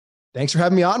Thanks for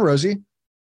having me on, Rosie.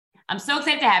 I'm so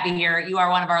excited to have you here. You are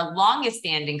one of our longest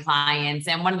standing clients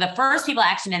and one of the first people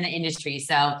actually in the industry.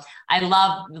 So I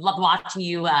love watching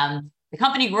you, the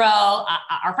company grow,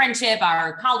 our friendship,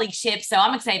 our colleagueship. So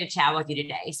I'm excited to chat with you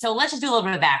today. So let's just do a little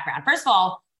bit of background. First of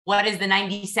all, what is the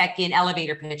 90-second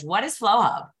elevator pitch? What is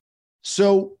FlowHub?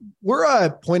 So we're a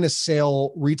point of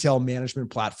sale retail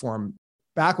management platform.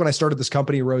 Back when I started this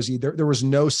company, Rosie, there was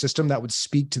no system that would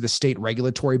speak to the state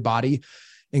regulatory body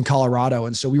in Colorado.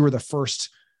 And so we were the first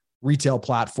retail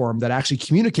platform that actually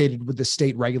communicated with the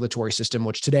state regulatory system,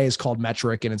 which today is called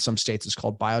Metric, and in some states it's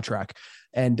called BioTrack.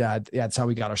 And that's how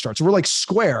we got our start. So we're like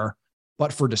Square,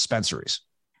 but for dispensaries.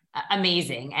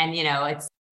 Amazing. And,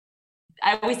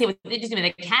 I always say with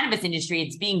the cannabis industry,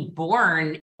 it's being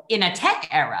born in a tech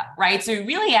era, right? So we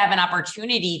really have an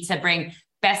opportunity to bring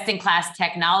best-in-class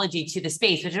technology to the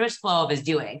space, which is what FlowHub is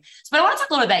doing. But I want to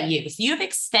talk a little about you. So you have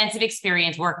extensive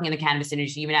experience working in the cannabis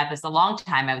industry. You've been at this a long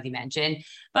time, as you mentioned.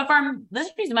 But for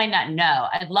listeners who might not know,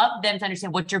 I'd love them to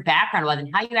understand what your background was and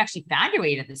how you actually found your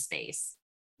way to this space.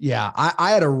 Yeah,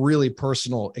 I had a really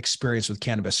personal experience with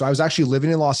cannabis. So I was actually living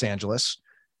in Los Angeles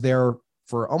there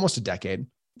for almost a decade.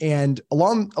 And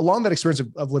along that experience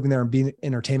of living there and being in the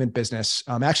entertainment business,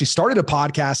 I actually started a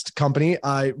podcast company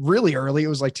really early. It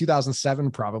was like 2007,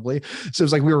 probably. So it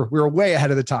was like we were way ahead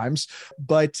of the times.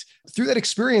 But through that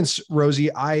experience,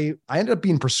 Rosie, I ended up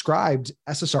being prescribed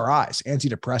SSRIs,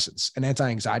 antidepressants, and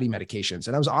anti-anxiety medications.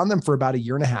 And I was on them for about a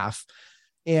year and a half.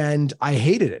 And I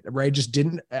hated it, right?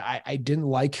 I didn't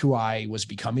like who I was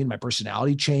becoming. My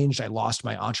personality changed. I lost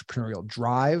my entrepreneurial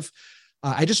drive.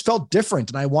 I just felt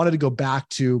different and I wanted to go back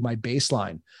to my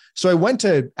baseline. So I went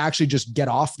to actually just get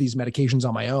off these medications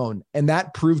on my own. And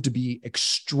that proved to be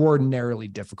extraordinarily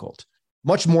difficult,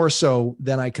 much more so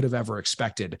than I could have ever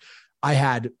expected. I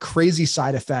had crazy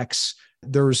side effects.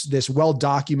 There's this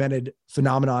well-documented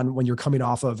phenomenon when you're coming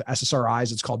off of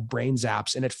SSRIs. It's called brain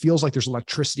zaps. And it feels like there's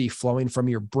electricity flowing from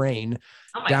your brain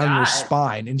down your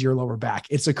spine into your lower back.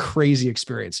 It's a crazy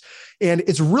experience. And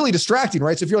it's really distracting,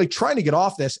 right? So if you're like trying to get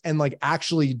off this and like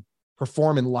actually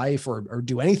perform in life or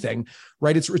do anything,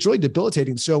 right? It's really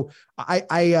debilitating. So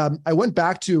I went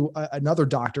back to another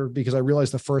doctor because I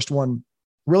realized the first one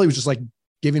really was just like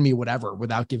giving me whatever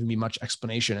without giving me much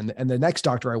explanation. And the next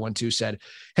doctor I went to said,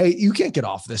 "Hey, you can't get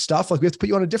off this stuff. Like we have to put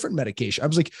you on a different medication." I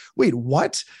was like, "Wait,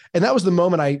 what?" And that was the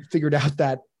moment I figured out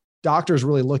that doctors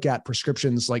really look at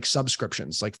prescriptions like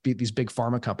subscriptions, like these big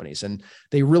pharma companies. And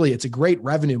it's a great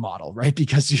revenue model, right?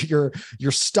 Because you're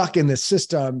stuck in this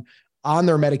system on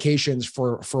their medications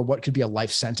for what could be a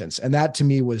life sentence. And that to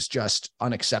me was just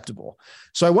unacceptable.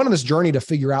 So I went on this journey to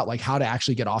figure out like how to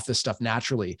actually get off this stuff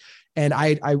naturally. And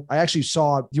I actually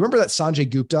saw, do you remember that Sanjay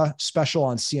Gupta special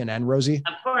on CNN, Rosie?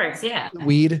 Of course, yeah.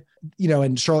 Weed,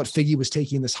 and Charlotte Figi was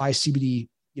taking this high CBD,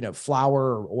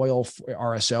 flower or oil,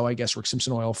 RSO, I guess, Rick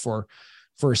Simpson oil for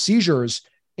seizures.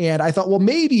 And I thought, well,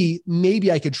 maybe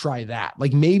I could try that.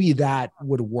 Like maybe that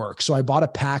would work. So I bought a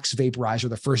PAX vaporizer,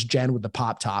 the first gen with the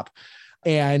pop top.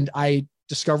 And I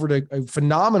discovered a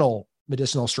phenomenal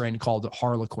medicinal strain called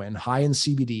Harlequin, high in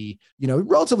CBD,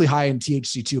 relatively high in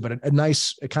THC too, but a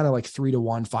nice kind of like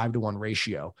 3-to-1, 5-to-1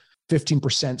 ratio. 15%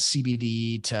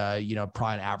 CBD to,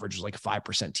 probably an average was like 5%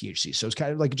 THC. So it's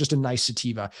kind of like just a nice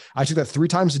sativa. I took that 3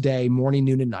 times a day, morning,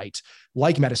 noon, and night,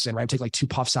 like medicine, right? I take like 2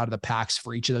 puffs out of the packs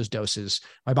for each of those doses.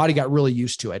 My body got really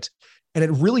used to it. And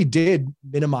it really did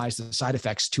minimize the side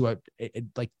effects to an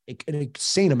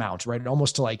insane amount, right?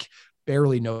 Almost to like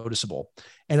barely noticeable,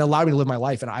 and allowed me to live my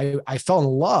life. And I fell in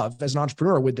love as an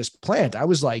entrepreneur with this plant. I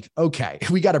was like, okay,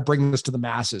 we got to bring this to the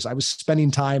masses. I was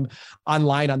spending time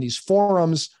online on these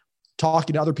forums,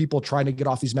 talking to other people, trying to get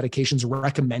off these medications,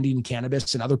 recommending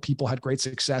cannabis, and other people had great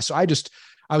success. So I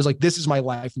was like, this is my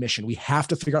life mission. We have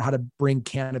to figure out how to bring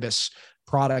cannabis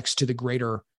products to the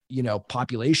greater,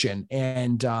 population.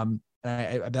 And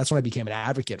that's when I became an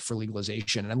advocate for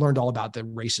legalization. And I learned all about the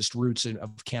racist roots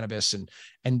of cannabis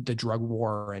and the drug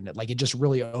war. And like, it just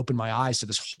really opened my eyes to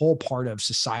this whole part of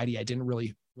society I didn't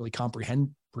really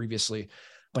comprehend previously.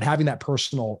 But having that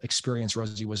personal experience,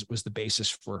 Rosie, was the basis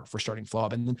for starting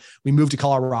FlowHub. And then we moved to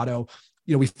Colorado.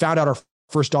 We found out our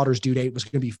first daughter's due date was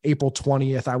going to be April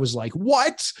 20th. I was like,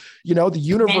 what? The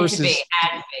universe is.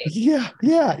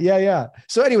 Yeah.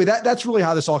 So anyway, that's really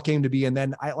how this all came to be. And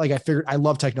then I figured I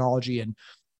love technology and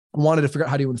wanted to figure out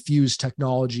how to infuse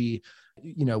technology,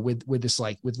 with this,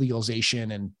 like with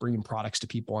legalization and bringing products to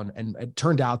people. And it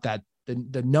turned out that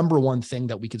the number one thing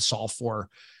that we could solve for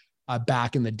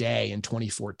back in the day in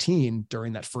 2014,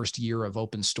 during that first year of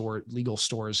open store legal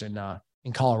stores in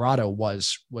in Colorado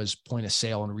was point of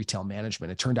sale and retail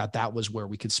management. It turned out that was where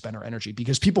we could spend our energy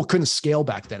because people couldn't scale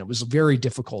back then. It was very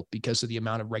difficult because of the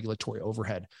amount of regulatory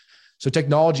overhead. So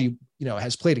technology,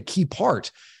 has played a key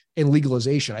part in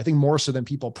legalization. I think more so than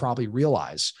people probably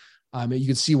realize. You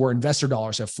can see where investor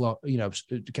dollars have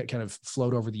kind of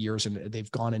flowed over the years, and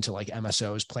they've gone into like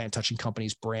MSOs, plant touching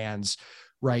companies, brands,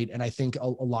 right? And I think a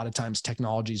lot of times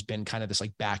technology has been kind of this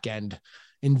like back end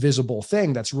invisible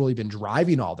thing that's really been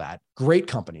driving all that. Great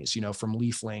companies, from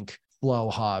LeafLink,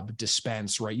 FlowHub,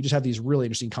 Dispense, right? You just have these really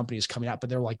interesting companies coming out, but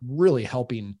they're like really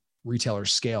helping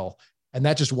retailers scale. And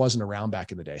that just wasn't around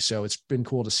back in the day. So it's been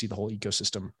cool to see the whole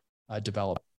ecosystem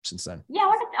develop since then. Yeah,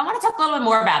 I want to talk a little bit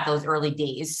more about those early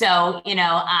days. So,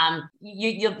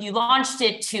 you launched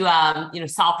it to,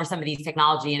 solve for some of these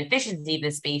technology and efficiency in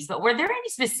this space, but were there any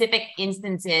specific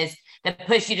instances that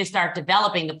pushed you to start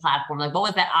developing the platform? Like what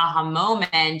was that aha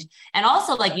moment? And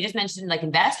also like you just mentioned, like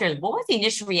investors, what was the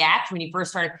initial reaction when you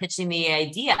first started pitching the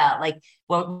idea? Like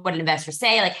what did investors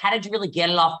say? Like, how did you really get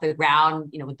it off the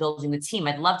ground, with building the team?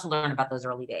 I'd love to learn about those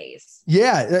early days.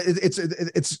 Yeah, it's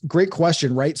a great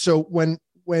question, right? So when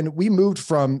we moved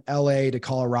from LA to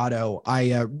Colorado,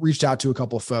 I reached out to a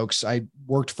couple of folks. I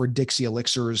worked for Dixie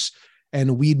Elixirs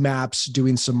and Weed Maps,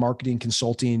 doing some marketing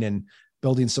consulting and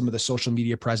building some of the social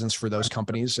media presence for those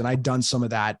companies. And I'd done some of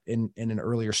that in an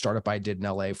earlier startup I did in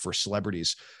LA for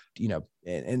celebrities,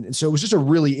 and so it was just a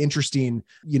really interesting,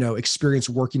 experience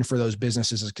working for those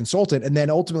businesses as a consultant, and then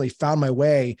ultimately found my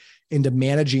way into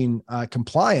managing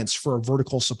compliance for a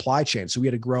vertical supply chain. So we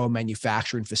had to grow a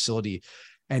manufacturing facility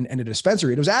and a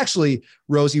dispensary. It was actually,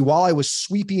 Rosie, while I was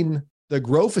sweeping the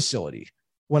grow facility,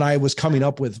 when I was coming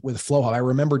up with FlowHub, I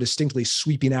remember distinctly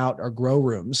sweeping out our grow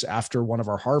rooms after one of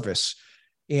our harvests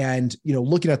and,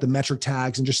 looking at the metric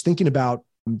tags and just thinking about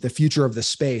the future of the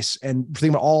space and thinking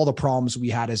about all the problems we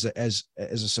had as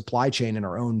a supply chain in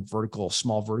our own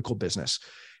small vertical business.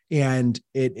 And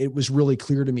it was really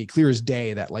clear to me, clear as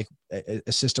day, that like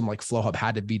a system like FlowHub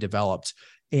had to be developed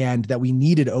and that we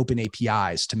needed open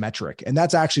APIs to Metrc. And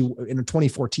that's actually in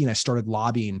 2014, I started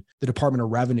lobbying the Department of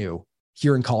Revenue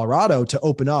here in Colorado to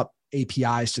open up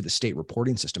APIs to the state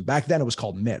reporting system. Back then it was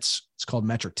called MITS. It's called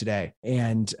Metrc today.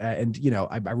 And I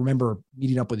remember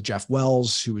meeting up with Jeff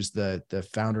Wells, who was the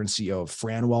founder and CEO of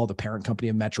Franwell, the parent company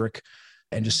of Metrc,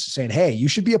 and just saying, hey, you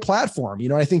should be a platform.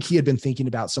 I think he had been thinking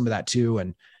about some of that too.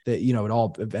 And that, it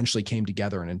all eventually came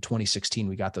together. And in 2016,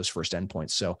 we got those first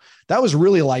endpoints. So that was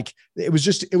really like, it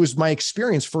was my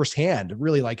experience firsthand,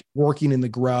 really like working in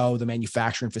the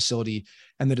manufacturing facility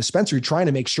and the dispensary, trying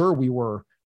to make sure we were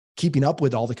keeping up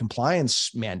with all the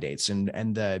compliance mandates. And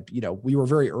we were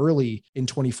very early in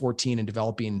 2014 in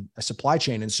developing a supply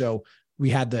chain. And so we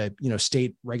had the,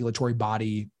 state regulatory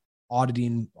body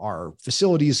auditing our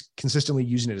facilities, consistently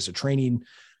using it as a training,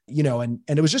 and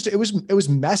it was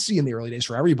messy in the early days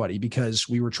for everybody because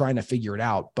we were trying to figure it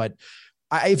out. But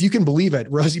if you can believe it,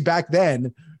 Rosie, back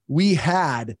then we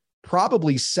had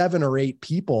probably 7 or 8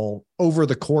 people over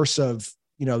the course of,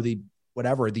 the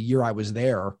year I was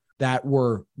there that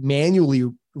were manually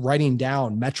writing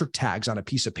down metric tags on a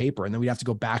piece of paper. And then we'd have to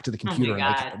go back to the computer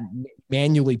and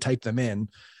manually type them in.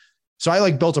 So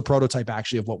I built a prototype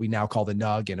actually of what we now call the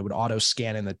NUG, and it would auto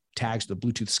scan in the tags to the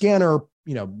Bluetooth scanner,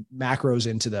 macros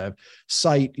into the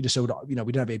site. So we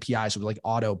didn't have APIs, so it would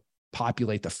auto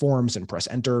populate the forms and press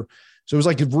enter. So it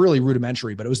was really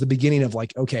rudimentary, but it was the beginning of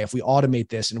okay, if we automate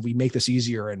this and we make this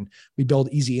easier and we build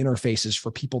easy interfaces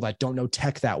for people that don't know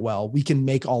tech that well, we can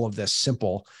make all of this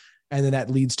simple. And then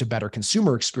that leads to better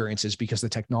consumer experiences because the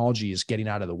technology is getting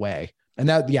out of the way. And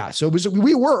so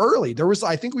we were early.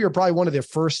 I think we were probably one of the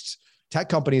first tech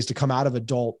companies to come out of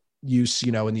adult use,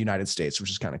 in the United States, which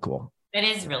is kind of cool. It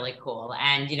is really cool.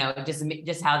 And,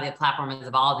 just how the platform has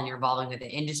evolved and you're evolving with the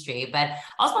industry. But I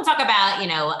also want to talk about,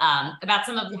 about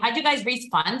how you guys raise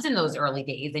funds in those early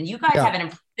days. And you guys have an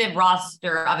impressive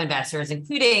roster of investors,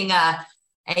 including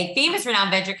a famous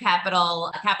renowned venture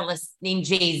capitalist named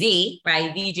Jay-Z,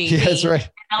 right? VJZ. Yeah, that's right.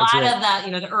 And a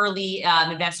lot of the early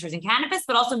investors in cannabis,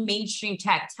 but also mainstream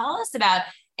tech. Tell us about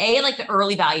the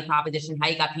early value proposition, how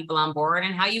you got people on board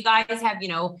and how you guys have,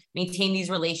 maintained these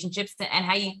relationships and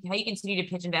how you continue to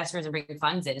pitch investors and bring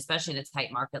funds in, especially in a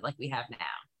tight market like we have now.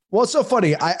 Well, it's so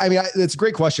funny. It's a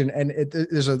great question. And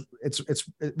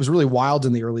it was really wild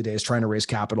in the early days trying to raise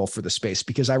capital for the space,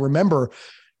 because I remember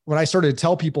when I started to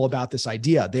tell people about this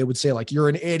idea, they would say you're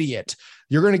an idiot.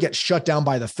 You're going to get shut down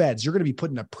by the feds. You're going to be put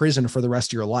in a prison for the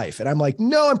rest of your life. And I'm like,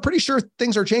 no, I'm pretty sure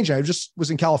things are changing. I just was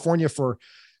in California for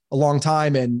a long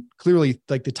time, and clearly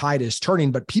like the tide is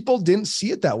turning, but people didn't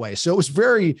see it that way. So it was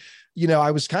very,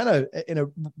 I was kind of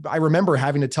I remember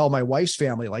having to tell my wife's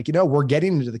family, like, we're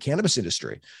getting into the cannabis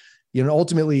industry.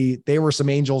 Ultimately they were some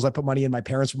angels that put money in, my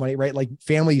parents put money, right? Like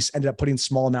families ended up putting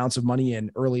small amounts of money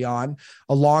in early on,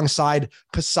 alongside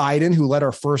Poseidon, who led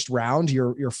our first round,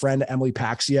 your friend, Emily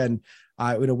Paxia. And,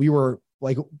 we were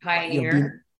like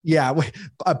pioneer.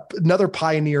 Another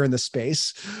pioneer in the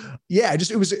space. Yeah.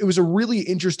 It was a really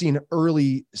interesting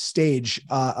early stage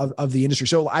of the industry.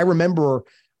 So I remember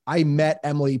I met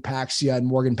Emily Paxia and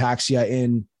Morgan Paxia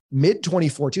in mid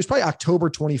 2014. It was probably October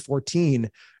 2014.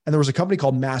 And there was a company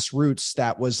called Mass Roots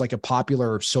that was like a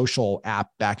popular social app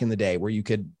back in the day where you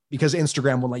could, because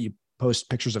Instagram wouldn't let you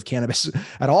post pictures of cannabis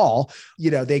at all,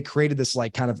 they created this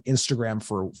like kind of Instagram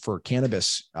for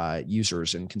cannabis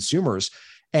users and consumers.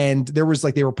 And there was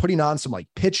like, they were putting on some like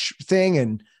pitch thing.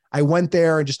 And I went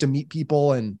there and just to meet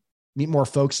people and meet more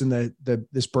folks in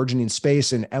this burgeoning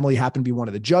space. And Emily happened to be one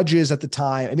of the judges at the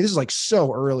time. I mean, this is like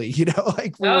so early,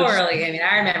 like so early. I mean,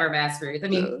 I remember Mass Roots. I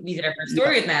mean, we did our first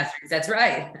story with Mass Roots. That's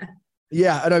right.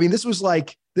 Yeah. And I mean, this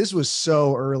was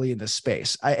so early in the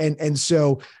space.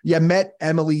 So met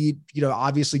Emily,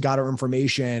 obviously got her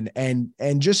information and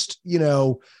just,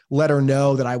 let her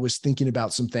know that I was thinking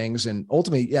about some things. And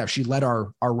ultimately, she led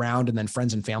our round, and then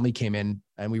friends and family came in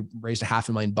and we raised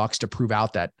 $500,000 to prove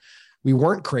out that we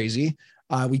weren't crazy.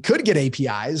 We could get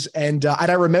APIs. And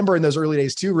I remember in those early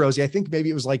days too, Rosie, I think maybe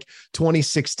it was like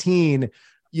 2016,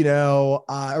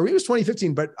 or it was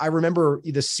 2015, but I remember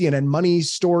the CNN Money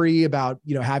story about,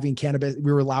 having cannabis.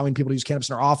 We were allowing people to use cannabis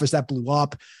in our office. That blew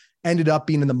up, ended up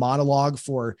being in the monologue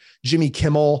for Jimmy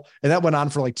Kimmel. And that went on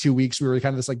for like 2 weeks. We were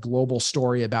kind of this like global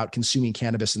story about consuming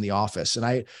cannabis in the office. And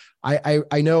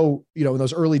I know, in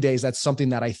those early days, that's something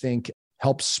that I think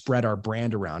help spread our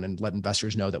brand around and let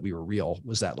investors know that we were real,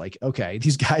 was that like, okay,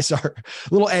 these guys are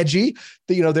a little edgy.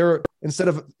 They're instead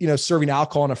of, serving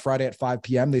alcohol on a Friday at 5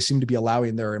 p.m., they seem to be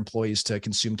allowing their employees to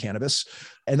consume cannabis.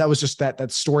 And that was just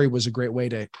that story was a great way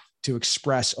to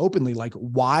express openly, like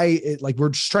why we're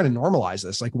just trying to normalize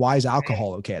this. Like, why is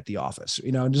alcohol okay at the office?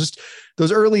 And just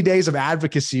those early days of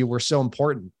advocacy were so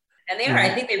important. And they are. I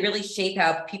think they really shape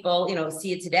how people,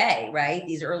 see it today, right?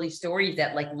 These early stories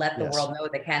that let the world know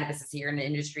that cannabis is here in the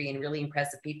industry and really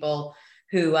impress the people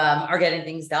who are getting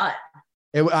things done.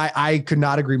 I could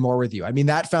not agree more with you. I mean,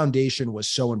 that foundation was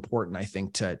so important, I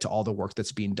think, to all the work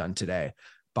that's being done today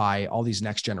by all these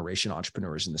next generation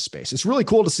entrepreneurs in the space. It's really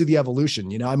cool to see the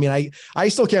evolution. I mean, I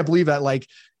still can't believe that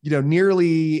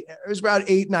nearly, it was about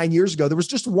 8-9 years ago, there was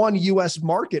just one US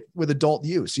market with adult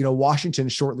use. Washington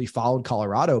shortly followed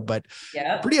Colorado, but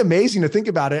pretty amazing to think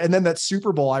about it. And then that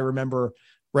Super Bowl, I remember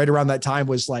right around that time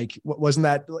was like, wasn't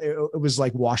that, it was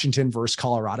like Washington versus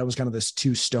Colorado. It was kind of this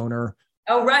two stoner.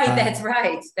 Oh, right. That's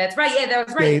right. That's right. Yeah, that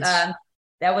was right.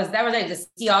 That was like the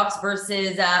Seahawks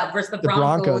versus the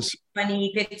Broncos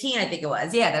 2015, I think it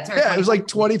was. Yeah, that's right. Yeah, it was like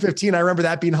 2015. I remember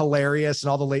that being hilarious,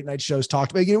 and all the late night shows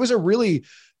talked about it. It was a really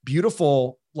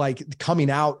beautiful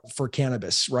coming out for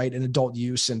cannabis, right? And adult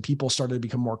use, and people started to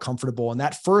become more comfortable. And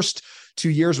that first 2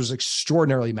 years was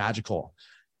extraordinarily magical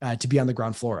to be on the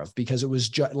ground floor of, because it was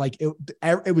just like,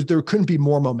 it was, there couldn't be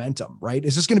more momentum, right?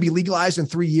 Is this going to be legalized in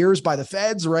 3 years by the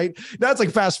feds, right? Now it's like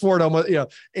fast forward almost,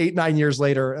 8-9 years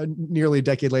later, nearly a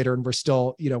decade later, and we're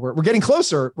still, we're getting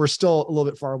closer. We're still a little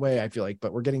bit far away, I feel like,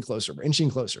 but we're getting closer. We're inching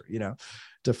closer,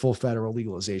 to full federal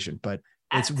legalization. But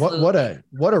it's what a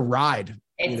ride.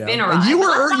 It's been a ride. And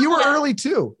you were early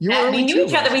too. We knew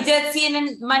each other. We did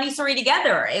CNN Money Story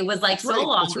together. It was like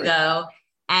long ago.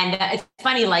 And it's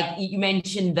funny, like you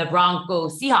mentioned the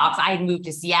Broncos Seahawks. I had moved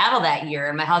to Seattle that year,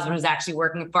 and my husband was actually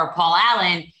working for Paul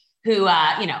Allen, who,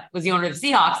 was the owner of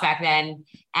the Seahawks back then.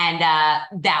 And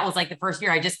that was like the first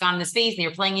year I just got in the space and they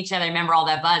were playing each other. I remember all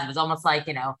that buzz. It was almost like,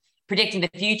 predicting the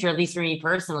future, at least for me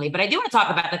personally. But I do want to talk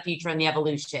about the future and the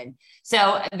evolution.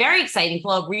 So very exciting.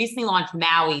 Flo recently launched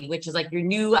Maui, which is like your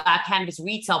new cannabis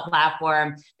retail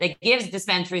platform that gives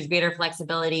dispensaries greater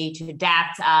flexibility to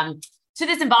adapt to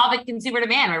this evolving consumer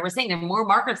demand, right? We're saying there are more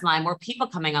markets online, more people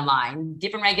coming online,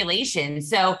 different regulations.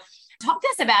 So talk to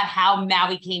us about how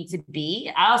Maui came to be.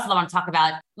 I also want to talk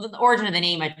about the origin of the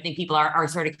name. I think people are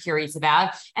sort of curious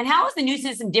about. And how is the new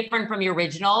system different from your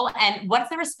original? And what's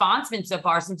the response been so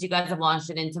far since you guys have launched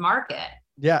it into market?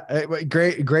 Yeah,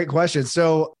 great question.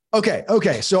 So, okay.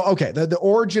 The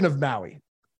origin of Maui.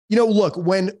 Look,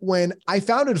 when I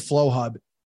founded FlowHub,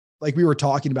 like we were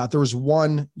talking about, there was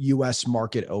one US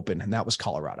market open, and that was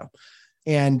Colorado.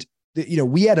 And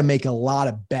we had to make a lot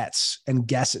of bets and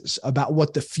guesses about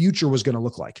what the future was going to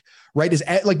look like, right? We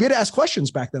had to ask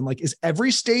questions back then, like, is every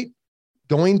state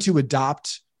going to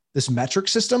adopt this metric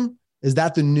system? Is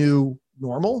that the new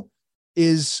normal?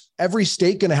 Is every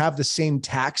state going to have the same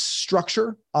tax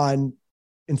structure on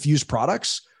infused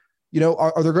products?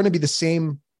 Are there going to be the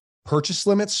same purchase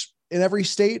limits in every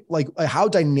state? Like, how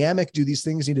dynamic do these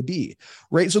things need to be?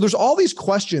 Right. So there's all these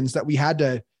questions that we had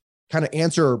to kind of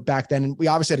answer back then. And we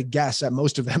obviously had to guess at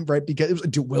most of them, right? Because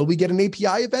will we get an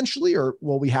API eventually, or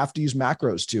will we have to use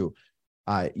macros to,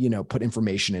 put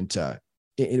information into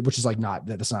it, which is like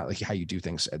that's not like how you do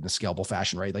things in a scalable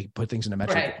fashion, right? Like put things in a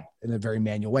metric in a very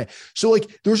manual way. So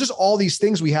like there was just all these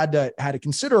things we had to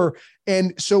consider.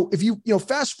 And so if you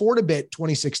fast forward a bit,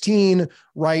 2016,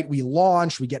 right? We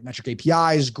launched, we get metric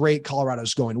APIs, great.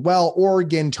 Colorado's going well.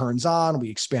 Oregon turns on, we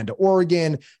expand to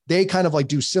Oregon. They kind of like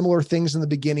do similar things in the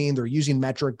beginning. They're using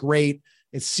metric, great.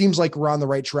 It seems like we're on the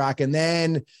right track. And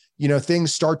then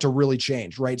things start to really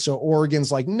change, right? So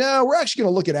Oregon's like, no, we're actually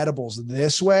going to look at edibles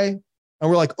this way. And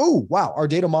we're like, oh, wow, our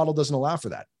data model doesn't allow for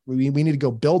that. We need to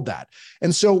go build that.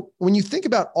 And so when you think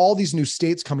about all these new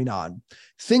states coming on,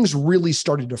 things really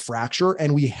started to fracture,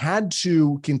 and we had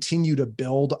to continue to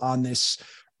build on this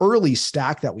early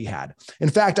stack that we had. In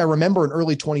fact, I remember in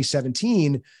early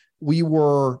 2017, we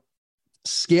were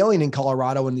scaling in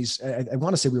Colorado, and I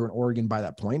want to say we were in Oregon by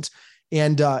that point.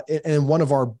 And one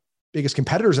of our biggest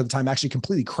competitors at the time actually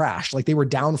completely crashed. Like they were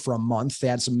down for a month. They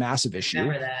had some massive issue.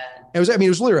 Remember that. It was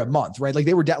literally a month, right? Like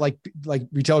they were like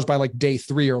retailers by like day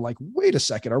 3 are like, wait a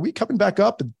second, are we coming back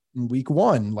up in week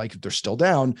 1? Like they're still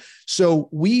down. So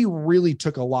we really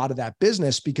took a lot of that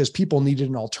business because people needed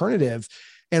an alternative.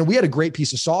 And we had a great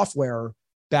piece of software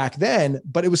back then,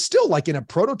 but it was still like in a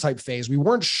prototype phase. We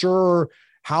weren't sure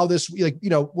how this,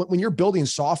 when you're building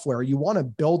software, you want to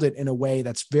build it in a way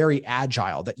that's very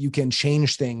agile, that you can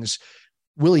change things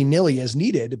willy-nilly as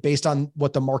needed based on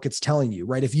what the market's telling you,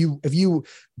 right? If you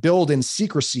build in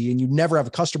secrecy and you never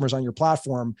have customers on your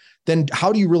platform, then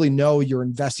how do you really know you're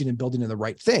investing and building in the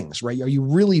right things, right? Are you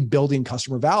really building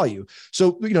customer value?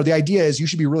 So, the idea is you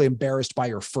should be really embarrassed by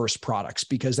your first products,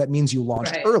 because that means you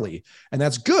launched early, and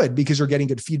that's good because you're getting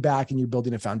good feedback and you're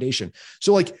building a foundation.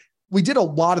 So like, we did a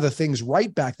lot of the things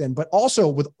right back then, but also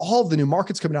with all of the new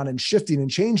markets coming on and shifting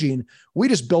and changing, we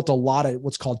just built a lot of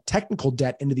what's called technical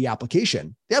debt into the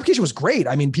application. The application was great.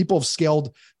 I mean, people have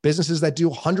scaled businesses that do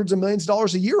hundreds of millions of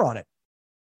dollars a year on it.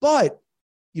 But,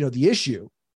 the issue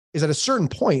is at a certain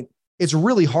point, it's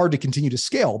really hard to continue to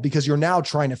scale because you're now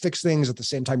trying to fix things at the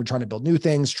same time you're trying to build new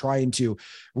things, trying to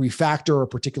refactor a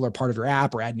particular part of your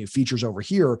app or add new features over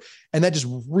here. And that just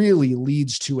really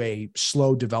leads to a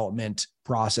slow development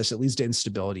process. It leads to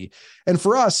instability. And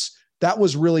for us, that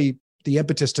was really the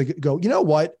impetus to go, you know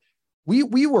what?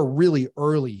 We were really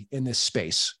early in this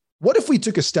space. What if we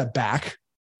took a step back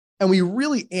and we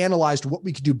really analyzed what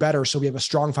we could do better so we have a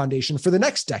strong foundation for the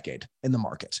next decade in the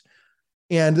market?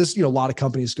 And this, a lot of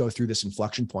companies go through this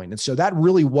inflection point. And so that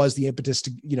really was the impetus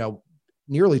to,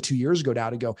 nearly 2 years ago now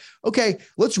to go, okay,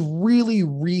 let's really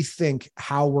rethink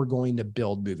how we're going to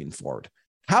build moving forward.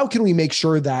 How can we make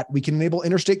sure that we can enable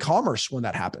interstate commerce when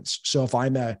that happens? So if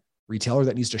I'm a retailer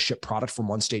that needs to ship product from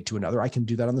one state to another, I can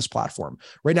do that on this platform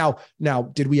right now. Now,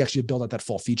 did we actually build out that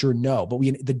full feature? No, but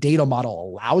the data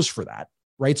model allows for that.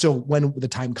 Right. So when the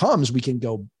time comes, we can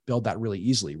go build that really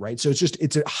easily. Right. So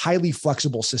it's a highly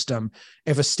flexible system.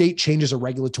 If a state changes a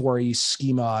regulatory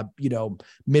schema,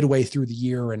 midway through the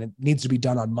year and it needs to be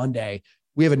done on Monday,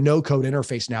 we have a no code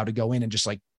interface now to go in and just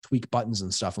like tweak buttons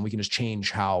and stuff. And we can just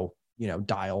change how,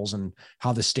 dials and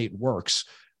how the state works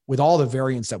with all the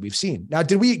variants that we've seen. Now,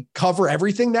 did we cover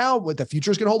everything now what the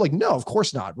future is going to hold? Like, no, of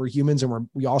course not. We're humans, and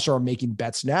we also are making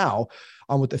bets now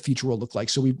on what the future will look like.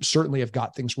 So we certainly have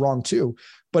got things wrong too,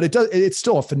 but it's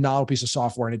still a phenomenal piece of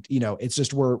software. And it's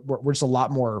just, we're just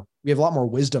we have a lot more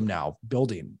wisdom now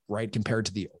building, right? Compared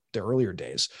to the earlier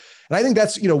days. And I think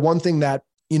that's, one thing that,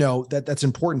 that's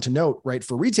important to note, right?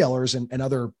 For retailers and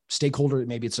other stakeholders,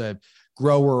 maybe it's a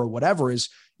grower or whatever, is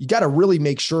you got to really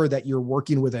make sure that you're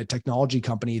working with a technology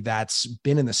company that's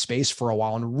been in the space for a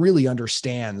while and really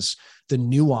understands the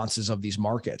nuances of these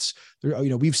markets.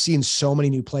 We've seen so many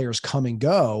new players come and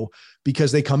go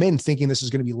because they come in thinking this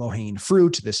is going to be low-hanging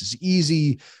fruit. This is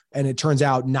easy. And it turns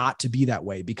out not to be that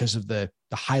way because of the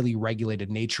highly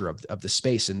regulated nature of the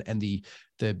space and the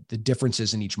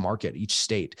differences in each market, each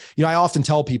state. I often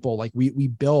tell people, like, we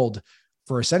build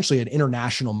for essentially an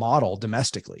international model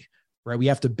domestically. Right? We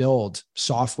have to build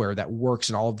software that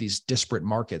works in all of these disparate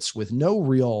markets with no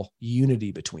real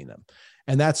unity between them.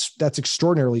 And that's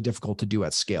extraordinarily difficult to do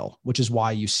at scale, which is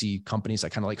why you see companies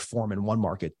that kind of like form in one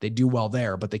market. They do well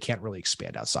there, but they can't really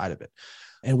expand outside of it.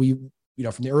 And we,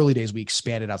 from the early days, we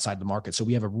expanded outside the market. So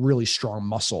we have a really strong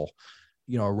muscle,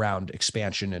 around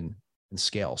expansion and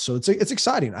scale. So it's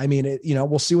exciting. I mean,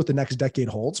 we'll see what the next decade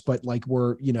holds, but like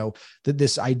we're,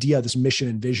 this idea, this mission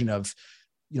and vision of,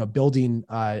 building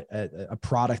a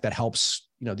product that helps,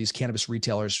 these cannabis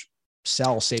retailers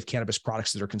sell safe cannabis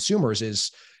products to their consumers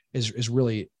is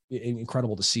really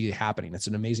incredible to see happening. It's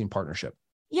an amazing partnership.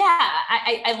 Yeah,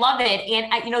 I love it.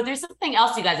 And there's something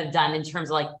else you guys have done in terms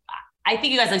of like, I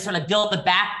think you guys like sort of built the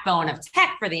backbone of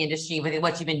tech for the industry with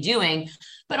what you've been doing,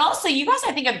 but also you guys,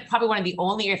 I think, are probably one of the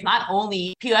only, if not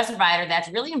only, POS provider that's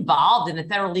really involved in the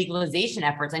federal legalization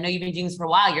efforts. I know you've been doing this for a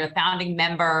while. You're a founding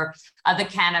member of the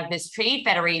Cannabis Trade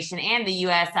Federation and the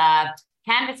U.S.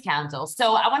 Cannabis Council.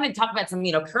 So I want to talk about some,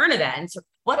 current events.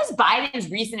 What is Biden's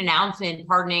recent announcement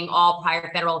pardoning all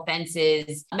prior federal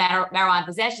offenses, marijuana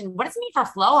possession? What does it mean for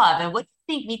FlowHub? And what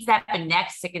do you think needs to happen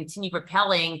next to continue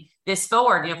propelling this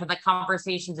forward, for the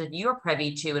conversations that you're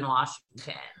privy to in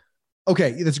Washington?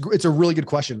 Okay, it's a really good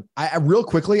question. I real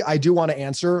quickly, I do want to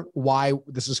answer why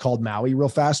this is called Maui real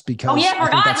fast because I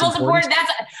forgot. That's most important.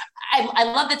 I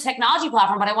love the technology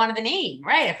platform, but I wanted the name,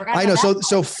 right? I forgot. I know. So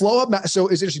FlowHub. So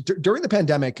it's interesting. During the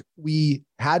pandemic, we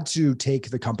had to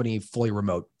take the company fully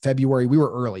remote. February, we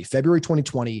were early. February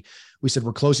 2020, we said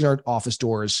we're closing our office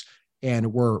doors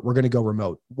and we're going to go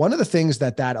remote. One of the things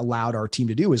that allowed our team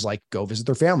to do is like go visit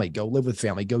their family, go live with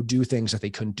family, go do things that they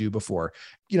couldn't do before.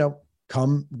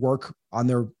 Come work on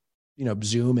their,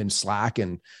 Zoom and Slack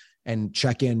and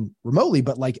check in remotely,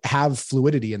 but like have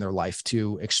fluidity in their life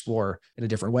to explore in a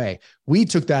different way. We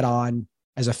took that on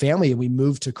as a family and we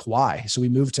moved to Kauai. So we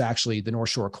moved to actually the North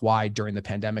Shore of Kauai during the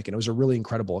pandemic. And it was a really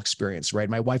incredible experience, right?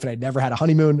 My wife and I never had a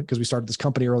honeymoon because we started this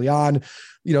company early on.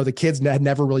 The kids had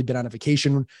never really been on a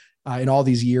vacation in all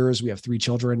these years. We have 3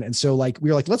 children. And so we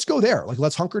were like, let's go there. Like,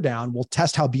 let's hunker down. We'll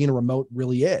test how being a remote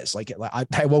really is. Like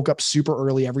I woke up super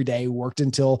early every day, worked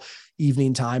until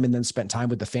evening time, and then spent time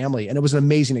with the family. And it was an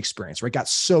amazing experience, right? Got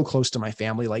so close to my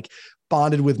family, like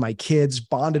bonded with my kids,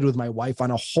 bonded with my wife on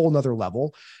a whole nother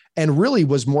level, and really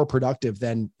was more productive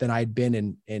than I'd been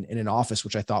in an office,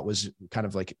 which I thought was kind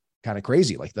of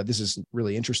crazy. Like that, this is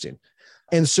really interesting.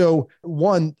 And so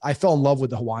I fell in love with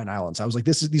the Hawaiian Islands. I was like,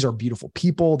 these are beautiful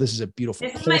people. This is a beautiful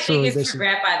culture. This is my biggest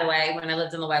regret, by the way, when I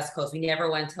lived on the West Coast. We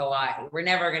never went to Hawaii. We're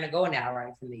never going to go now,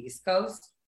 right, from the East Coast.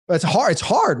 But it's hard. It's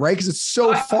hard, right? Because it's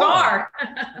so far.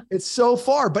 It's so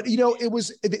far. But it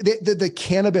was the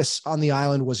cannabis on the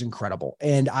island was incredible,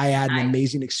 and I had an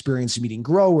amazing experience meeting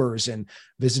growers and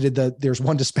visited there's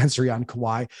one dispensary on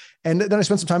Kauai, and then I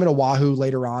spent some time in Oahu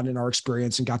later on in our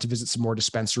experience and got to visit some more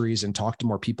dispensaries and talk to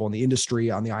more people in the industry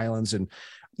on the islands. And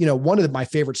one of my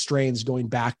favorite strains going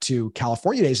back to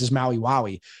California days is Maui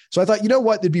Wowie. So I thought,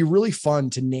 it'd be really fun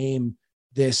to name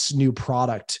this new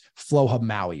product FlowHub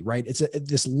Maui, right? It's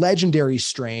this legendary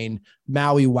strain,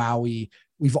 Maui Wowie.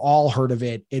 We've all heard of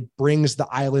it. It brings the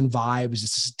island vibes.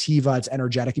 It's sativa. It's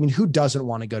energetic. I mean, who doesn't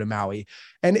want to go to Maui?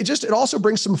 And it also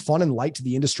brings some fun and light to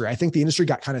the industry. I think the industry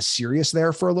got kind of serious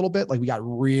there for a little bit. Like we got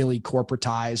really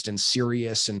corporatized and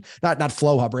serious, and not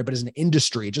FlowHub, right? But as an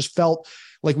industry, it just felt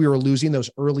like we were losing those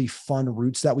early fun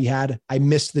roots that we had. I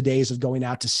missed the days of going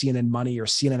out to CNN Money or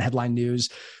CNN Headline News,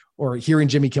 or hearing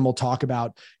Jimmy Kimmel talk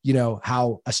about,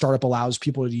 how a startup allows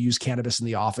people to use cannabis in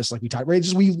the office. Like we talked, right?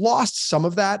 We lost some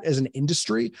of that as an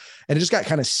industry, and it just got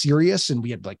kind of serious. And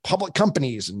we had like public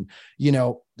companies and,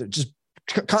 just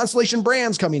Constellation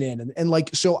Brands coming in. And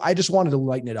so I just wanted to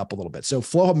lighten it up a little bit. So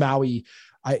FlowHub Maui,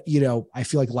 I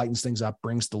feel like lightens things up,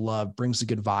 brings the love, brings the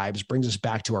good vibes, brings us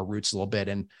back to our roots a little bit.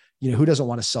 And, who doesn't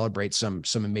want to celebrate some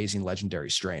amazing legendary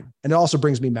strain? And it also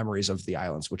brings me memories of the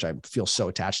islands, which I feel so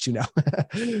attached to now.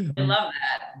 I love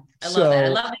that. I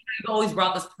love that you've always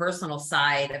brought this personal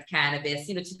side of cannabis,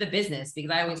 to the business, because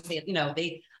I always say,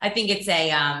 I think it's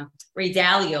a Ray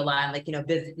Dalio line, like,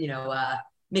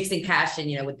 mixing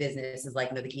passion, with business is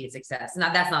like, the key to success.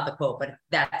 Now that's not the quote, but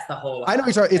that's the whole. I know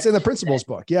it's in the Principles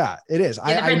book. Yeah, it is.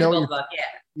 I know. Book, yeah.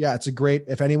 Yeah, it's a great,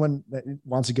 if anyone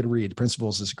wants a good read,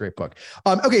 Principles is a great book.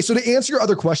 Okay. So to answer your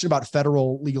other question about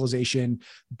federal legalization,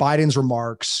 Biden's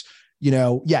remarks,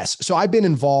 yes. So I've been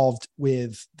involved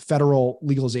with federal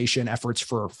legalization efforts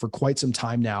for quite some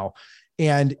time now.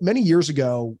 And many years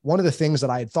ago, one of the things that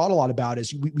I had thought a lot about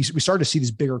is we started to see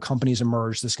these bigger companies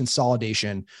emerge, this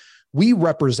consolidation. We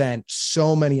represent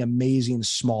so many amazing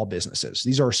small businesses.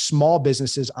 These are small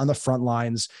businesses on the front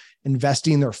lines,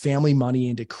 investing their family money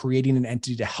into creating an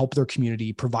entity to help their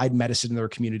community, provide medicine in their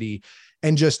community.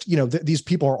 And just, these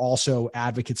people are also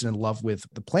advocates and in love with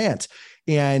the plant.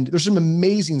 And there's some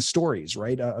amazing stories,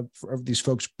 right, of these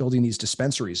folks building these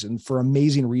dispensaries, and for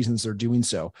amazing reasons they're doing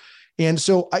so. And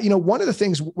so, one of the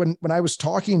things when I was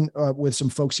talking with some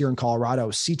folks here in Colorado,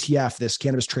 CTF, this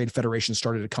Cannabis Trade Federation,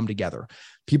 started to come together.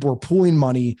 People were pooling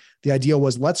money. The idea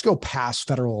was, let's go pass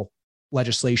federal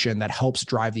legislation that helps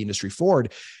drive the industry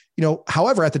forward.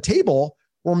 However, at the table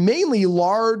were mainly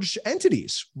large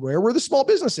entities. Where were the small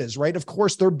businesses, right? Of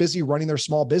course, they're busy running their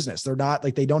small business. They're not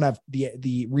like, they don't have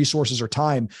the resources or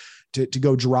time to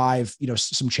go drive,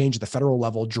 some change at the federal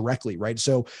level directly, right?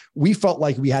 So we felt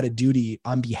like we had a duty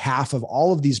on behalf of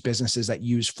all of these businesses that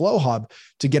use FlowHub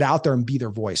to get out there and be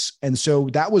their voice. And so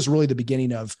that was really the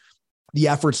beginning of the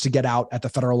efforts to get out at the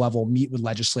federal level, meet with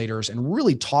legislators, and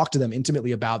really talk to them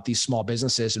intimately about these small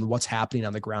businesses and what's happening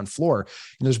on the ground floor.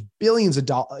 And there's billions of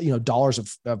dollars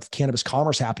of cannabis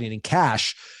commerce happening in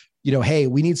cash. Hey,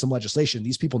 we need some legislation.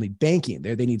 These people need banking.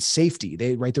 They need safety.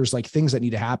 There's like things that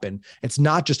need to happen. It's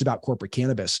not just about corporate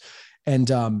cannabis. And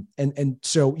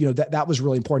so, that was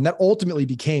really important. That ultimately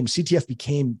CTF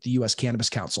became the U.S. Cannabis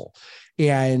Council.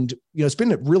 And, it's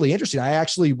been really interesting. I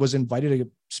actually was invited to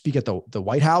speak at the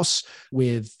White House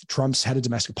with Trump's head of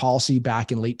domestic policy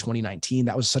back in late 2019.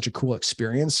 That was such a cool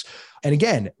experience. And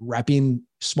again, repping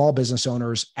small business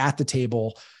owners at the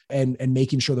table and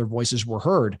making sure their voices were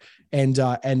heard. And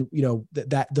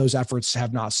that those efforts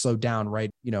have not slowed down.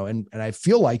 Right. And I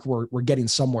feel like we're getting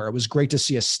somewhere. It was great to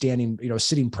see a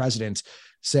sitting president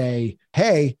say,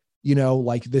 hey,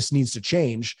 like this needs to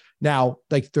change. Now,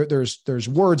 like there's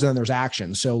words and then there's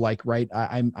action. So like, right.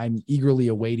 I'm eagerly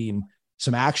awaiting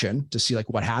some action to see like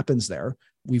what happens there.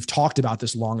 We've talked about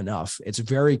this long enough. It's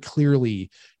very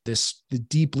clearly the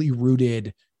deeply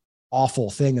rooted awful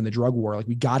thing in the drug war. Like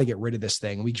we got to get rid of this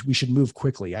thing. We should move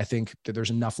quickly. I think that there's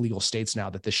enough legal states now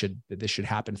that this should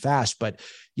happen fast. But,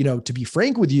 to be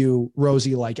frank with you,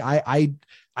 Rosie, like I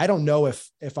don't know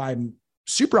if I'm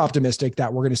super optimistic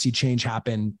that we're going to see change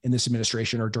happen in this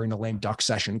administration or during the lame duck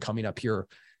session coming up here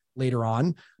later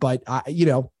on. But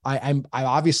I'm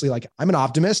obviously like, I'm an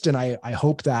optimist, and I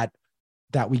hope that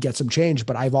we get some change,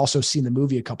 but I've also seen the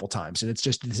movie a couple of times, and it's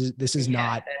just, this is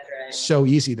not so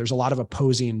easy. There's a lot of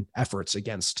opposing efforts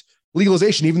against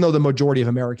legalization, even though the majority of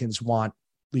Americans want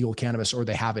legal cannabis or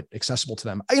they have it accessible to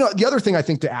them. The other thing I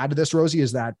think to add to this, Rosie,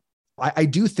 is that I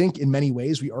do think in many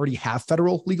ways we already have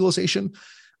federal legalization.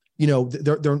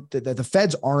 The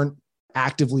feds aren't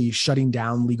actively shutting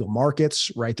down legal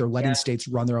markets, right? They're letting states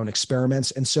run their own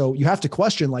experiments. And so you have to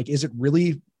question, like, is it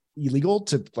really illegal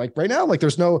to, like, right now? Like they're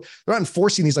not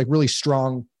enforcing these like really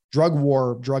strong drug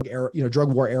war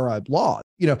era law,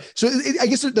 So I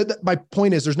guess my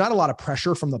point is there's not a lot of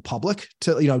pressure from the public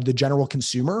to, the general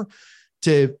consumer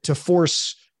to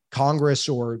force Congress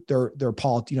or their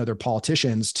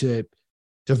politicians to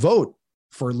vote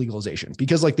for legalization,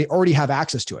 because like they already have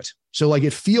access to it. So like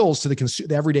it feels to the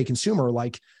everyday consumer,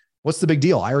 like, what's the big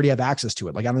deal? I already have access to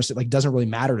it. Like, I understand, like, it doesn't really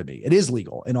matter to me. It is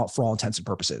legal for all intents and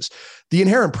purposes. The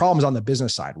inherent problem is on the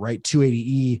business side, right?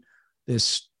 280E,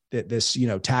 this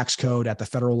tax code at the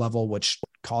federal level, which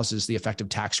causes the effective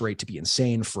tax rate to be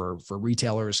insane for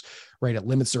retailers, right? It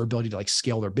limits their ability to like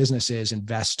scale their businesses,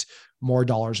 invest more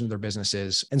dollars into their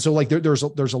businesses. And so like there's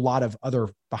a lot of other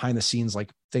behind the scenes,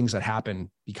 like things that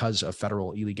happen because of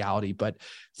federal illegality, but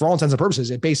for all intents and purposes,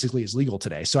 it basically is legal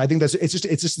today. So I think it's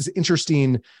just this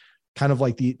interesting kind of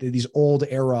like these old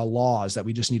era laws that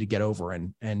we just need to get over.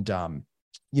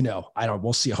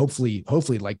 We'll see. Hopefully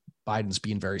like Biden's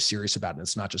being very serious about it.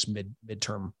 It's not just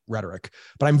midterm rhetoric,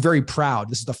 but I'm very proud.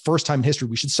 This is the first time in history.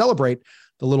 We should celebrate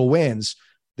the little wins.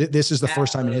 This is the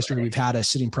first time in history we've had a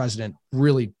sitting president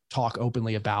really talk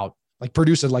openly about, like,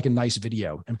 produce a nice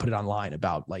video and put it online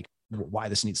about like why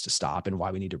this needs to stop and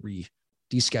why we need to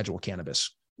deschedule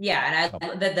cannabis. Yeah.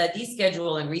 And the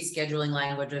deschedule and rescheduling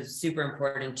language was super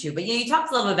important too. But you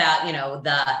talked a little about,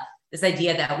 this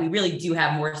idea that we really do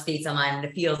have more states online, and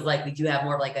it feels like we do have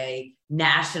more of like a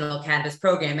national cannabis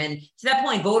program. And to that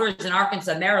point, voters in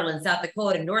Arkansas, Maryland, South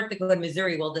Dakota, North Dakota,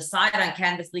 Missouri will decide on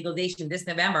cannabis legalization this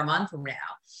November, a month from now.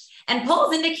 And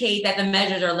polls indicate that the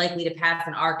measures are likely to pass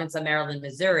in Arkansas, Maryland,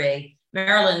 Missouri.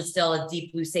 Maryland is still a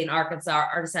deep blue state, and Arkansas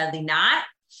are decidedly not.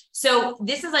 So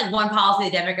this is like one policy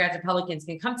the Democrats and Republicans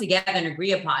can come together and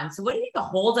agree upon. So what do you think the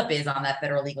holdup is on that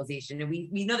federal legalization? And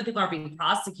we know that people aren't being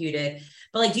prosecuted,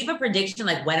 but like, do you have a prediction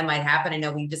like when it might happen? I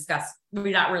know we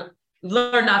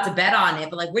learned not to bet on it,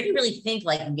 but like, where do you really think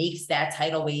like makes that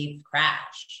tidal wave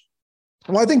crash?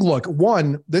 Well, I think, look,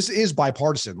 one, this is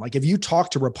bipartisan. Like if you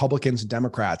talk to Republicans and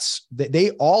Democrats,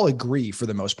 they all agree for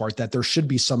the most part that there should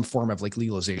be some form of like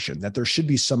legalization, that there should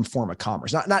be some form of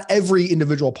commerce. Not every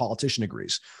individual politician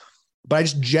agrees, but I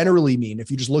just generally mean, if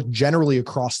you just look generally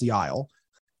across the aisle,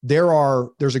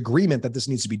 there's agreement that this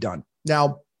needs to be done.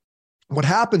 Now, what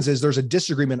happens is there's a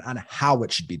disagreement on how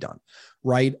it should be done,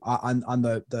 right? On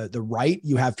the right,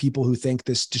 you have people who think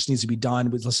this just needs to be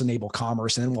done with let's enable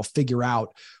commerce, and then we'll figure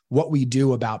out what we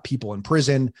do about people in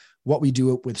prison, what we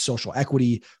do with social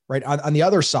equity, right? On the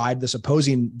other side, this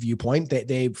opposing viewpoint,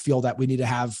 they feel that we need to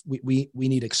have, we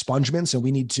need expungements, and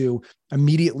we need to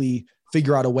immediately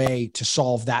figure out a way to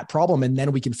solve that problem, and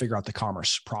then we can figure out the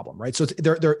commerce problem, right? So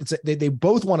they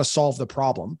both want to solve the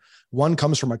problem. One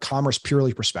comes from a commerce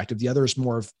purely perspective. The other is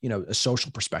more of, a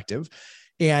social perspective.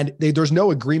 And there's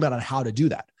no agreement on how to do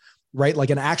that, right?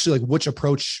 Like, and actually like which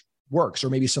approach works, or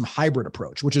maybe some hybrid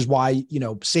approach, which is why,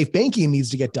 safe banking needs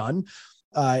to get done.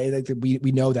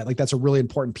 We know that, like, that's a really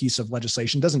important piece of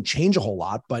legislation. It doesn't change a whole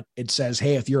lot, but it says,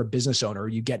 hey, if you're a business owner,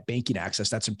 you get banking access.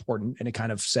 That's important. And it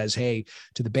kind of says, hey,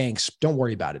 to the banks, don't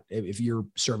worry about it if you're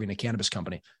serving a cannabis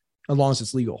company, as long as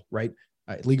it's legal, right?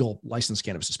 Legal licensed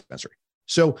cannabis dispensary.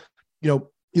 So,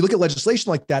 you look at legislation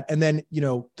like that, and then,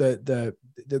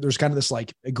 there's kind of this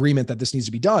like agreement that this needs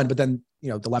to be done. But then,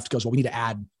 the left goes, well, we need to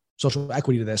add social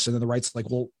equity to this. And then the right's like,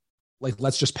 well,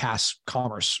 let's just pass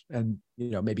commerce and,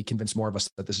 maybe convince more of us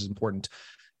that this is important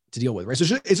to deal with, right?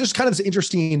 So it's just kind of this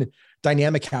interesting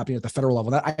dynamic happening at the federal level.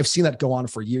 That I've seen that go on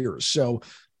for years. So,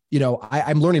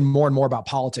 I'm learning more and more about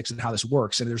politics and how this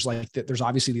works. And there's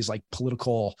obviously these like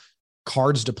political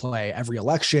cards to play every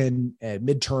election,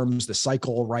 midterms, the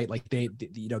cycle, right? Like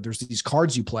there's these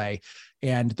cards you play,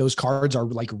 and those cards are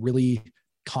like really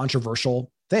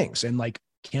controversial things. And like,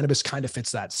 cannabis kind of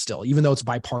fits that still, even though it's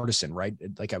bipartisan, right?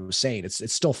 Like I was saying, it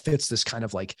still fits this kind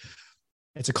of like,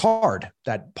 it's a card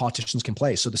that politicians can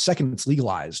play. So the second it's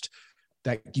legalized,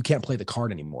 that you can't play the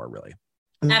card anymore, really.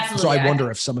 Absolutely. So I wonder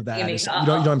if some of that is, you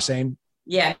know what I'm saying?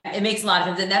 Yeah, it makes a lot of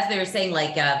sense. And that's what they were saying,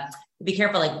 like, be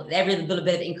careful, like every little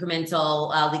bit of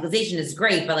incremental legalization is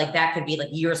great, but like that could be like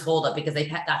years hold up because they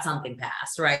got something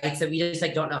passed, right? So we just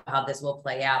like don't know how this will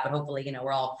play out, but hopefully,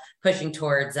 we're all pushing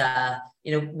towards,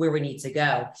 where we need to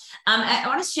go. I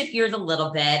want to shift gears a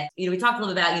little bit. We talked a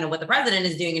little bit about, what the president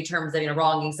is doing in terms of,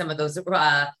 wronging some of those,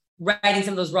 righting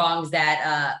some of those wrongs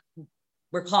that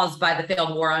were caused by the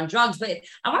failed war on drugs. But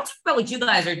I want to talk about what you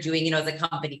guys are doing, as a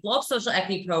company. Flow Up Social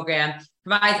Equity Program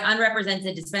provides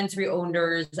unrepresented dispensary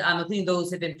owners, including those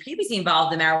who have been previously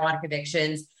involved in marijuana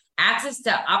convictions, access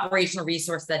to operational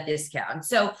resources at discount.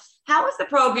 So how has the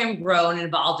program grown and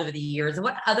evolved over the years? And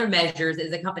what other measures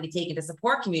is the company taking to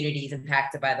support communities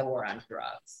impacted by the war on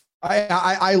drugs?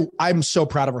 I'm so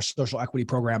proud of our social equity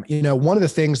program. One of the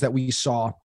things that we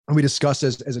saw and we discussed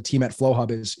as a team at Flow Hub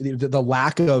is the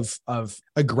lack of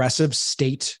aggressive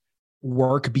state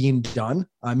work being done,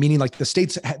 meaning like the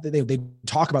states, they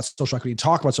talk about social equity,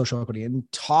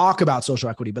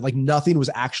 but like nothing was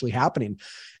actually happening.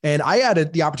 And I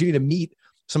had the opportunity to meet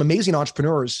some amazing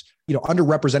entrepreneurs,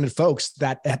 underrepresented folks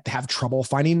that have trouble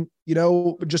finding,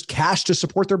 just cash to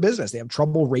support their business. They have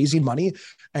trouble raising money,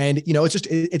 and,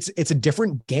 it's a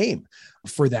different game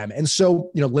for them. And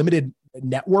so, limited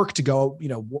network to go,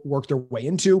 work their way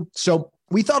into. So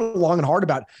we thought long and hard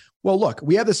about, well, look,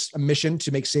 we have this mission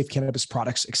to make safe cannabis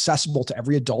products accessible to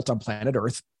every adult on planet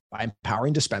Earth by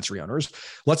empowering dispensary owners.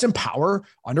 Let's empower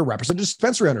underrepresented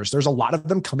dispensary owners. There's a lot of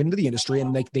them coming into the industry,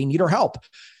 and they need our help.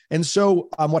 And so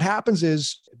what happens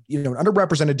is, an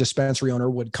underrepresented dispensary owner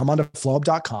would come onto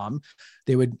flowhub.com.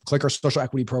 They would click our social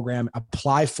equity program,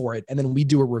 apply for it, and then we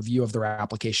do a review of their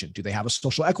application. Do they have a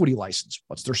social equity license?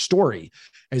 What's their story?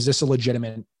 Is this a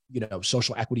legitimate,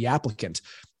 social equity applicant?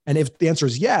 And if the answer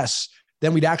is yes,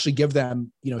 then we'd actually give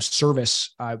them,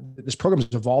 service. This program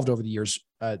has evolved over the years,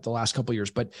 the last couple of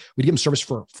years, but we'd give them service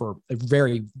for a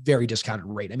very, very discounted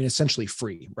rate. I mean, essentially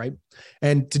free, right?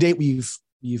 And to date, we've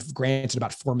granted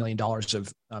about $4 million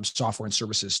of software and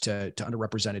services to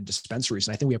underrepresented dispensaries.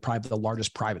 And I think we have probably the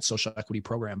largest private social equity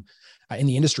program in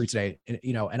the industry today.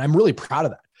 And I'm really proud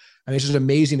of that. I mean, it's just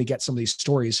amazing to get some of these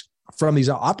stories from these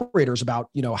operators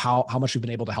about, how much we've been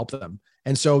able to help them.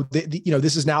 And so,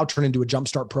 this is now turned into a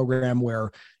jumpstart program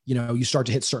where, you start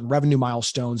to hit certain revenue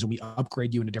milestones and we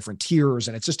upgrade you into different tiers.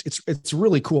 And it's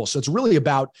really cool. So it's really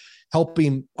about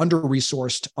helping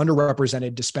under-resourced,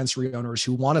 underrepresented dispensary owners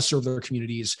who want to serve their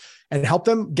communities and help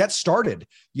them get started,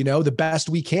 the best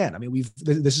we can. I mean,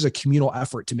 this is a communal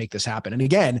effort to make this happen. And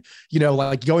again,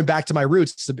 like going back to my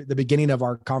roots, the beginning of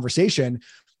our conversation,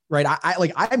 right?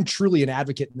 I'm truly an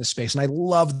advocate in this space, and I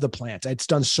love the plant. It's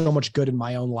done so much good in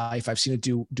my own life. I've seen it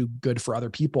do good for other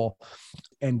people,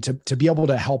 and to be able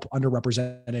to help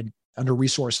underrepresented,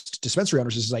 under-resourced dispensary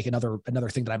owners is like another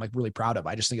thing that I'm like really proud of.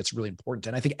 I just think it's really important,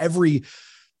 and I think every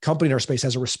company in our space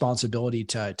has a responsibility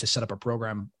to set up a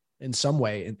program in some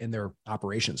way in their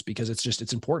operations, because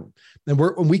it's important, and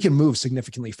we can move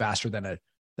significantly faster than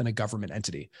than a government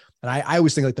entity. And I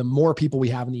always think like the more people we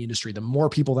have in the industry, the more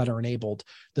people that are enabled,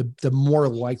 the more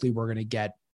likely we're going to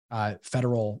get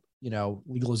federal,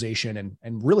 legalization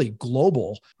and really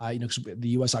global, because the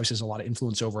US obviously has a lot of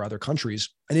influence over other countries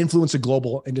and influence a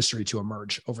global industry to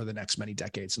emerge over the next many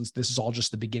decades. Since this is all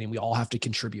just the beginning, we all have to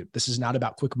contribute. This is not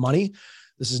about quick money.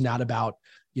 This is not about,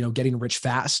 getting rich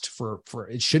fast for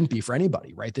it shouldn't be for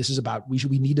anybody, right? This is about,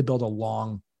 we need to build a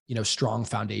long, strong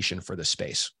foundation for this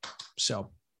space.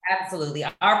 So. Absolutely.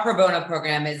 Our pro bono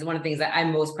program is one of the things that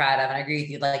I'm most proud of. And I agree with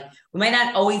you. Like, we might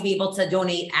not always be able to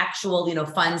donate actual,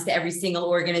 funds to every single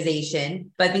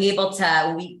organization, but being able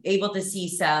to see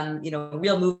some,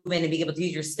 real movement and be able to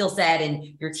use your skill set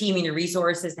and your team and your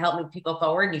resources to help move people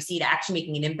forward. And you see it actually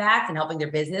making an impact and helping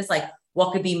their business. Like,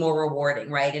 what could be more rewarding,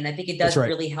 right? And I think it does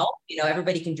really help.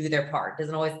 Everybody can do their part. It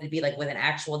doesn't always have to be like with an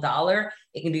actual dollar.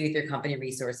 It can be with your company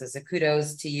resources. So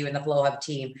kudos to you and the Flow Hub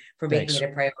team for making it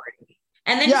a priority.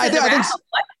 And then I think what's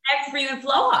next for you in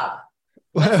Flow Hub?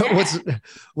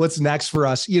 What's next for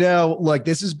us?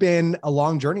 This has been a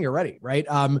long journey already, right?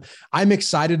 I'm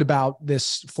excited about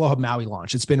this Flow Hub Maui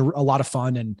launch. It's been a lot of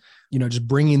fun, and just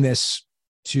bringing this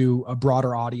to a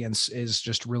broader audience is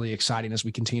just really exciting as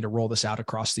we continue to roll this out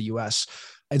across the US.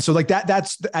 And so I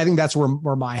think that's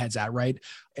where my head's at, right?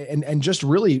 And just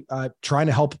really trying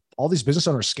to help all these business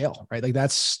owners scale, right? Like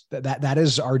that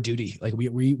is our duty. Like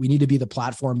we need to be the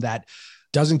platform that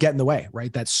doesn't get in the way,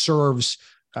 right? That serves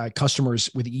customers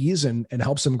with ease and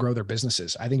helps them grow their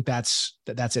businesses. I think that's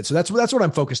it. So that's what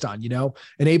I'm focused on,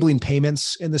 enabling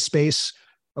payments in the space.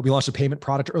 We launched a payment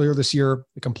product earlier this year,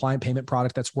 a compliant payment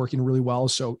product that's working really well.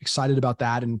 So excited about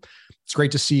that. And it's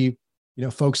great to see,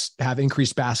 folks have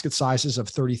increased basket sizes of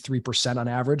 33% on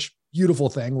average. Beautiful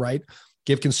thing, right?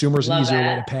 Give consumers an easier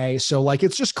way to pay. So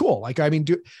it's just cool.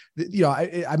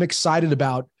 I'm excited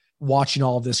about watching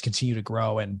all of this continue to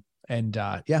grow and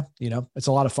it's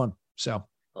a lot of fun. So.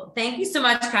 Well, thank you so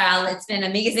much, Kyle. It's been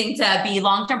amazing to be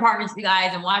long-term partners with you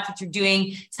guys and watch what you're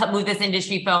doing to help move this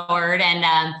industry forward.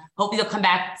 And hopefully you'll come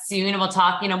back soon and we'll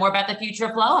talk, more about the future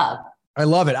of Flow Hub. I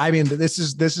love it. I mean, this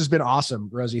has been awesome,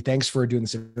 Rosie. Thanks for doing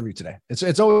this interview today.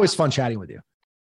 It's always fun chatting with you.